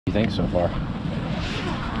You think so far?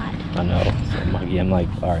 I know. So muggy. I'm like,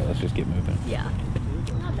 all right, let's just get moving. Yeah.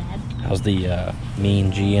 Not bad. How's the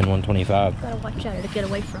mean GN 125? Gotta watch out to get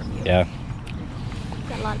away from you. Yeah.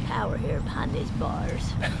 Got a lot of power here behind these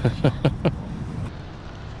bars.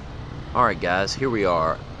 Alright guys, here we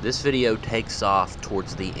are. This video takes off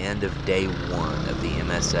towards the end of day 1 of the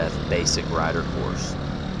MSF basic rider course.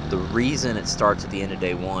 The reason it starts at the end of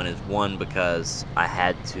day 1 is one, because I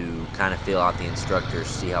had to kind of feel out the instructors,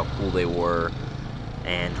 see how cool they were,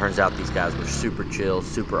 and turns out these guys were super chill,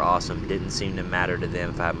 super awesome. Didn't seem to matter to them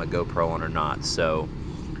if I had my GoPro on or not. So,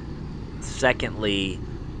 secondly,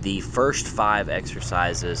 the first 5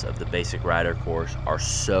 exercises of the basic rider course are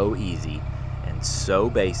so easy and so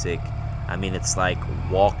basic. I mean, it's like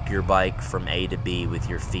walk your bike from A to B with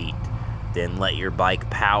your feet, then let your bike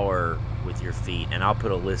power with your feet. And I'll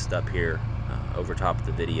put a list up here over top of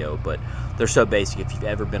the video, but they're so basic. If you've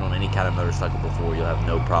ever been on any kind of motorcycle before, you'll have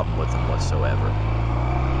no problem with them whatsoever.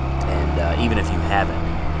 And even if you haven't,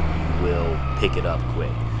 you will pick it up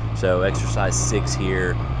quick. So exercise 6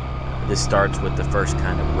 here. This starts with the first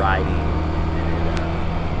kind of riding,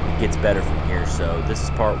 and it gets better from here. So this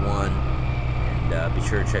is part 1, and be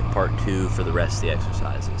sure to check part 2 for the rest of the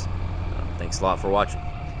exercises. Thanks a lot for watching.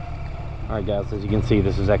 All right, guys, as you can see,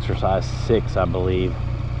 this is exercise 6, I believe.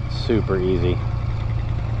 Super easy.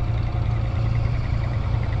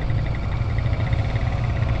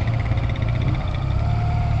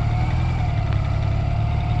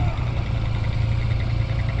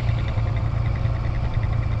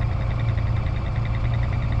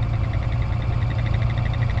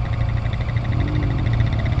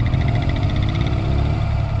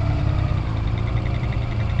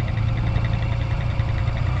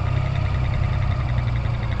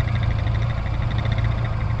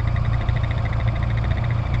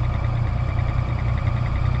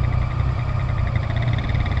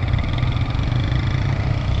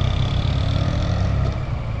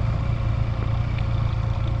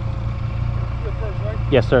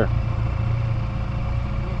 Yes, sir.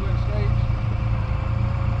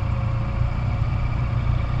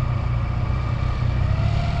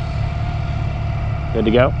 Good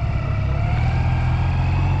to go?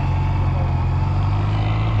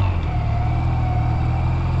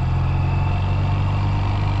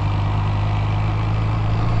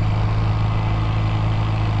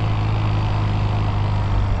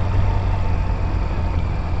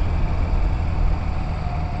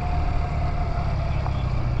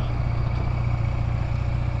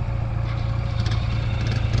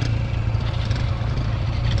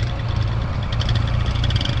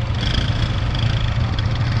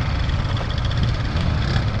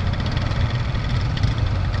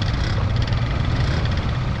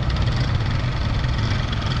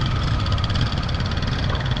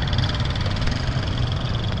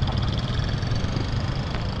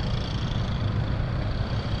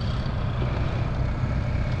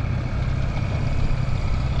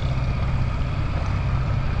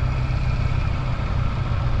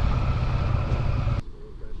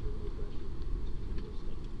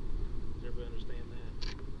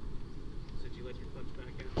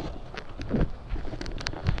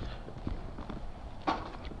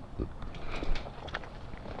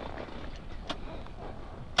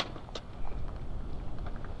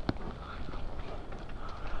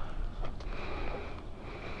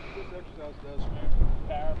 Does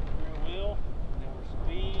power from the rear wheel, and then we're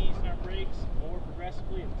squeezing our brakes more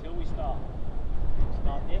progressively until we stop. It's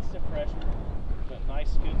not instant pressure, but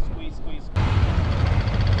nice, good squeeze, squeeze, squeeze.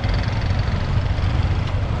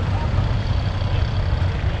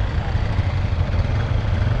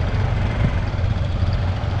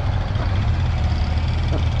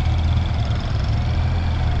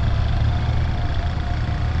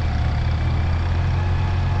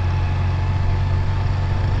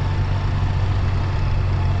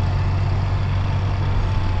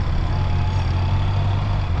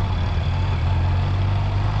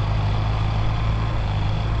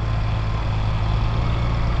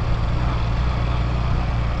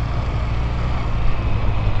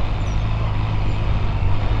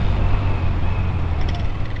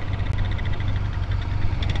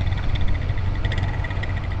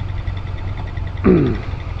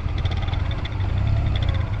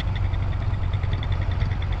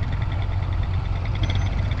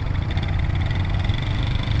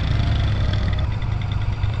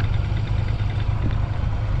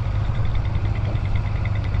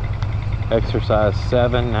 Exercise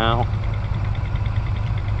 7 now.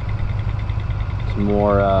 It's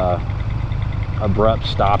more abrupt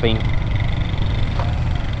stopping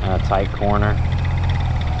and a tight corner.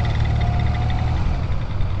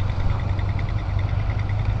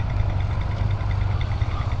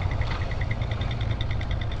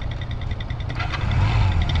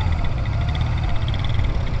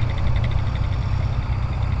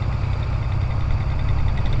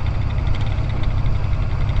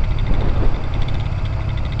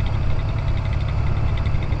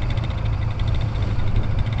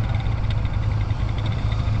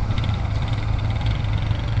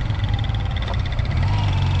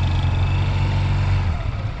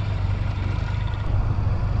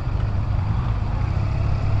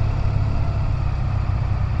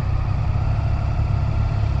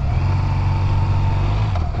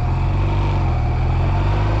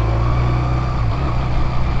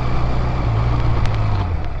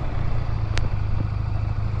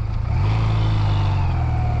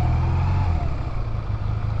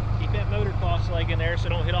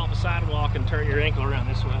 the sidewalk and turn your ankle around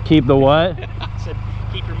this way. Keep the what? I said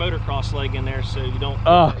keep your motocross leg in there so you don't.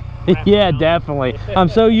 Oh, wrap yeah, around. definitely. I'm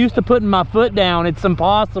so used to putting my foot down, it's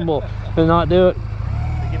impossible to not do it. So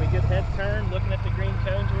give me a good head turn, looking at the green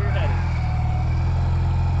cones where you're headed.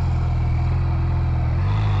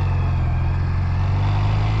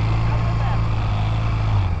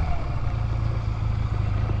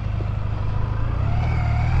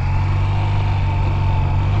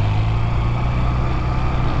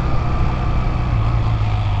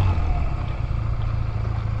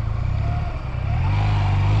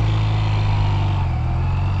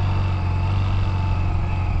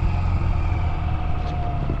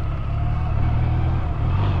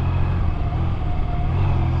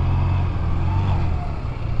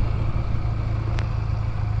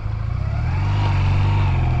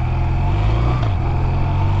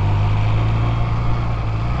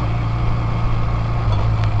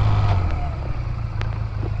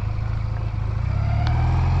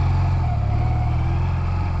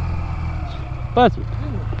 Bless you.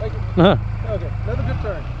 Thank you. Uh-huh. Okay, another good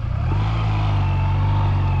turn.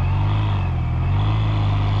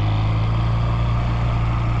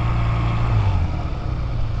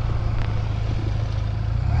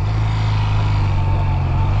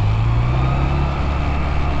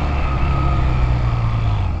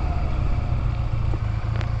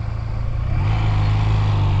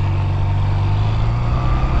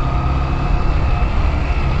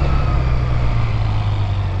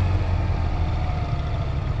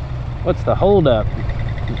 What's the holdup? That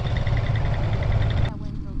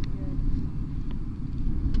wind feels good.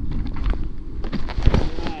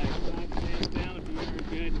 Alright, down if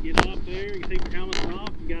you're good. Get up there, you take your helmets off.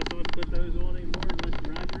 You guys don't have to put those on anymore unless you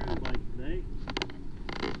ride your own bike today.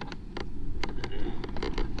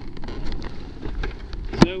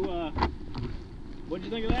 So, what'd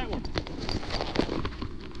you think of that one?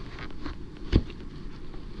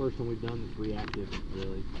 First one we've done that's reactive,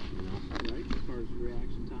 really, you know. Right, as far as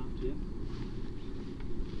reaction times, yeah.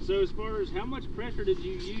 So as far as how much pressure did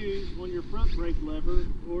you use on your front brake lever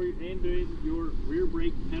and your rear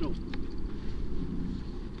brake pedal?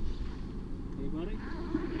 Anybody?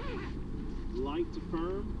 Light to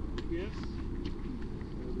firm, yes.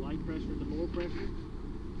 Light pressure to more pressure.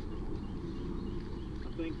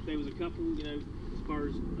 I think there was a couple, you know, as far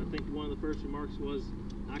as I think one of the first remarks was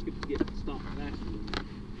I could get stopped faster than that.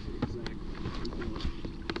 Exactly.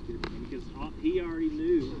 Because he already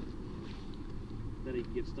knew that he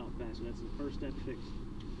could get stopped faster. That's the first step fixed,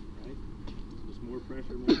 right? Just more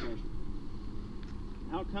pressure, more pressure.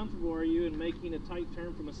 How comfortable are you in making a tight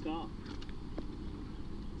turn from a stop?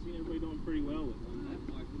 See everybody doing pretty well with it. That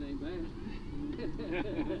bike ain't bad.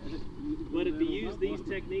 But if you use these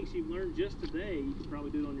techniques you've learned just today, you can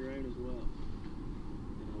probably do it on your own as well.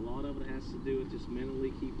 And a lot of it has to do with just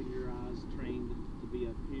mentally keeping your eyes trained to be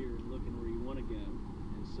up here and looking where you want to go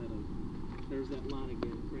instead of there's that line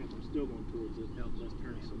again. Crap, I'm still going towards it. Let's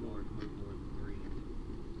turn it some more.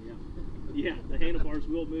 Yeah, yeah, the handlebars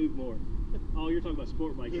will move more. Oh, you're talking about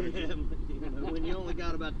sport bikes, aren't you? When you only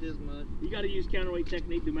got about this much. You got to use counterweight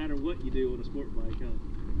technique no matter what you do on a sport bike, huh?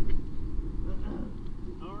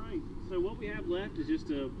 All right, so what we have left is just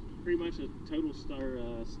pretty much a total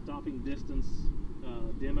stopping distance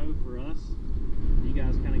demo for us. You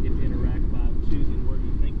guys kind of get to interact by choosing where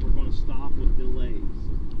you think we're going to stop with delays.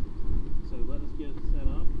 So let us get set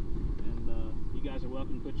up, and you guys are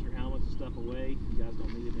welcome to put your helmets and stuff away. You guys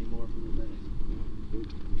don't need it anymore for the day.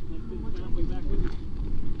 Let's do the way back with you.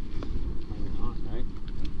 Probably not, right?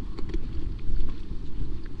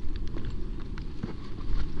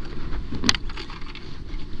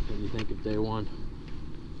 What do you think of day one?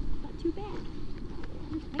 Not too bad.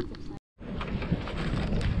 These paints are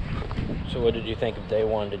So what did you think of day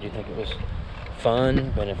one? Did you think it was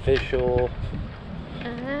fun, beneficial?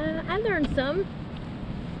 I learned some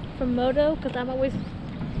from moto because I'm always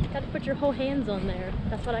got to put your whole hands on there.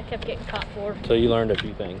 That's what I kept getting caught for. So you learned a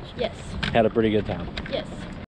few things. Yes. Had a pretty good time. Yes.